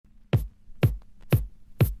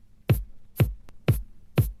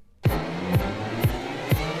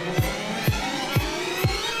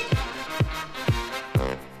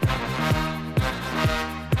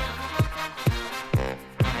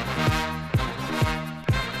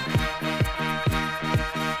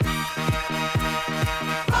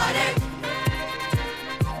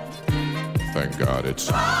God it's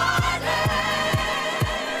Friday.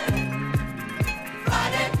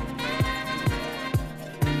 Friday.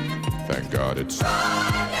 Thank God it's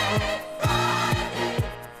Friday. Friday.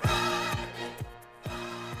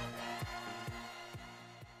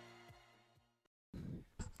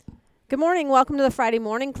 Good morning. Welcome to the Friday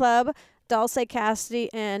Morning Club. Dulce, Cassidy,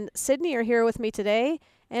 and Sydney are here with me today.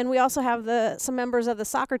 And we also have some members of the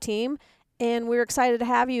soccer team. And we're excited to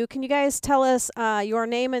have you. Can you guys tell us your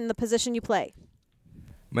name and the position you play?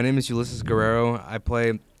 My name is Ulysses Guerrero. I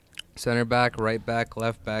play center back, right back,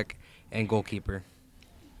 left back, and goalkeeper.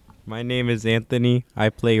 My name is Anthony. I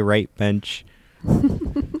play right bench.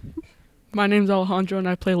 My name's Alejandro, and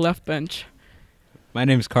I play left bench. My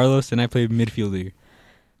name's Carlos, and I play midfielder.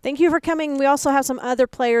 Thank you for coming. We also have some other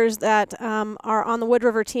players that are on the Wood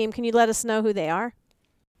River team. Can you let us know who they are?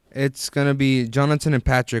 It's going to be Jonathan and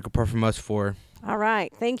Patrick, apart from us four. All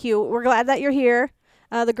right. Thank you. We're glad that you're here.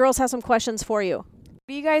 The girls have some questions for you.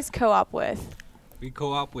 What do you guys co-op with? We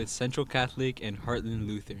co-op with Central Catholic and Heartland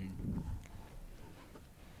Lutheran.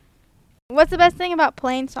 What's the best thing about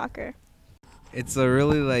playing soccer? It's a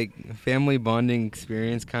really, family bonding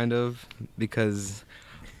experience, kind of, because,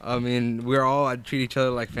 we're all treat each other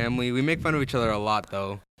like family. We make fun of each other a lot,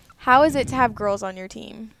 though. How is it to have girls on your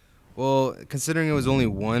team? Well, considering it was only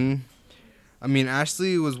one,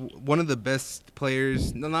 Ashley was one of the best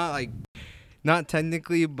players. Not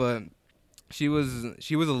technically, but she was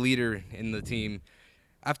a leader in the team.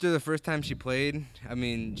 After the first time she played,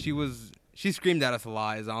 she screamed at us a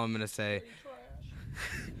lot, is all I'm gonna say.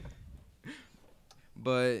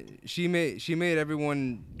 But she made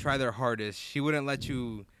everyone try their hardest. She wouldn't let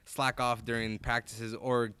you slack off during practices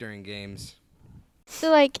or during games.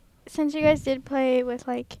 So, since you guys did play with,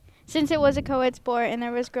 since it was a co-ed sport and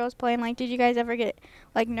there was girls playing, did you guys ever get,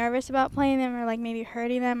 nervous about playing them or, maybe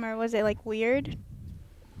hurting them, or was it, weird?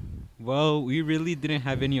 Well, we really didn't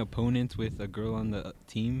have any opponents with a girl on the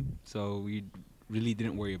team, so we really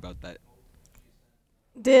didn't worry about that.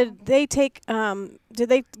 Did they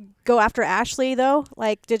go after Ashley, though?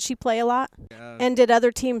 Did she play a lot? And did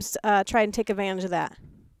other teams try and take advantage of that?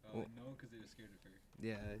 No, because they were scared of her.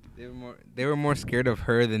 Yeah, they were more scared of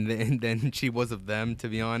her than she was of them, to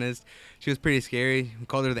be honest. She was pretty scary. We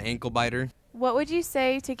called her the ankle biter. What would you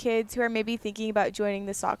say to kids who are maybe thinking about joining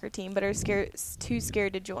the soccer team but are too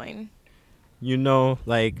scared to join?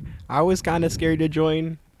 I was kind of scared to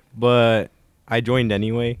join, but I joined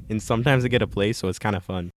anyway, and sometimes I get a play, so it's kind of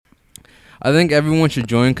fun. I think everyone should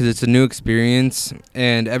join because it's a new experience,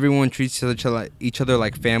 and everyone treats each other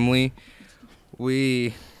like family.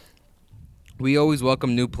 We always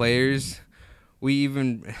welcome new players. We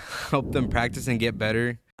even help them practice and get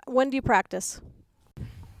better. When do you practice?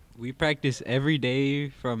 We practice every day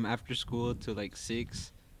from after school to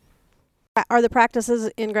 6. Are the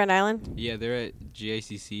practices in Grand Island? Yeah, they're at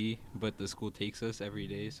GICC, but the school takes us every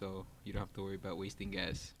day, so you don't have to worry about wasting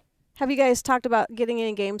gas. Have you guys talked about getting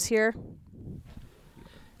any games here?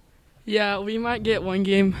 Yeah, we might get one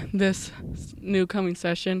game this new coming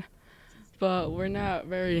session, but we're not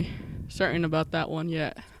very certain about that one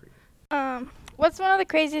yet. What's one of the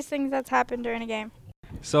craziest things that's happened during a game?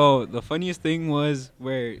 So the funniest thing was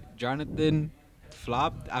where Jonathan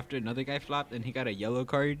flopped after another guy flopped, and he got a yellow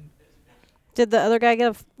card. Did the other guy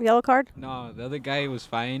get a yellow card? No, the other guy was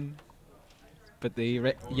fine, but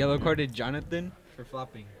they yellow carded Jonathan for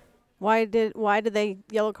flopping. Why did they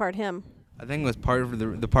yellow card him? I think it was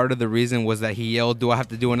part of the reason was that he yelled, "Do I have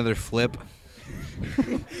to do another flip?"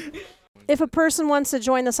 If a person wants to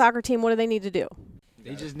join the soccer team, what do they need to do?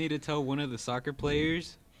 They just need to tell one of the soccer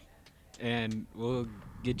players, and we'll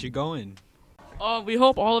get you going. We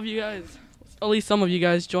hope all of you guys, at least some of you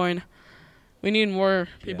guys, join. We need more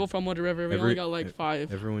people from Wood River. We only got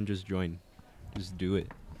 5. Everyone just join. Just do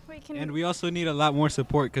it. And we also need a lot more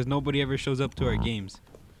support because nobody ever shows up to our games.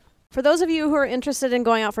 For those of you who are interested in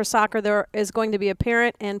going out for soccer, there is going to be a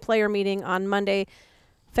parent and player meeting on Monday,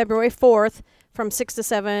 February 4th from 6 to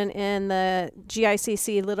 7 in the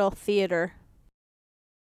GICC Little Theater.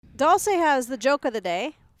 Dulce has the joke of the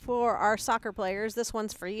day for our soccer players. This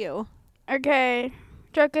one's for you. Okay.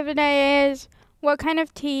 Joke of the day is, what kind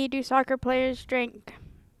of tea do soccer players drink?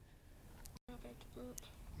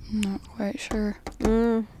 Not quite sure.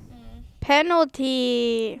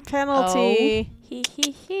 Penalty. Penalty. Hee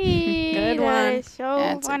hee hee. Good That one. is so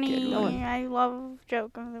That's a funny. good one. I love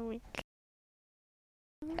joke of the week.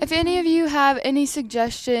 If any of you have any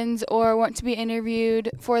suggestions or want to be interviewed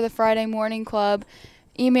for the Friday Morning Club,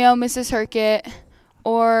 email Mrs. Herkett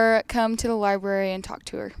or come to the library and talk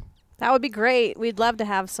to her. That would be great. We'd love to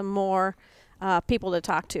have some more people to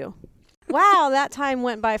talk to. Wow, that time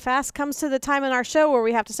went by fast. Comes to the time in our show where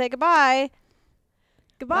we have to say goodbye.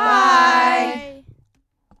 Goodbye.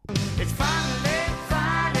 Bye. It's finally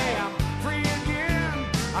Friday, I'm free again.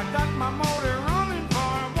 I got my motor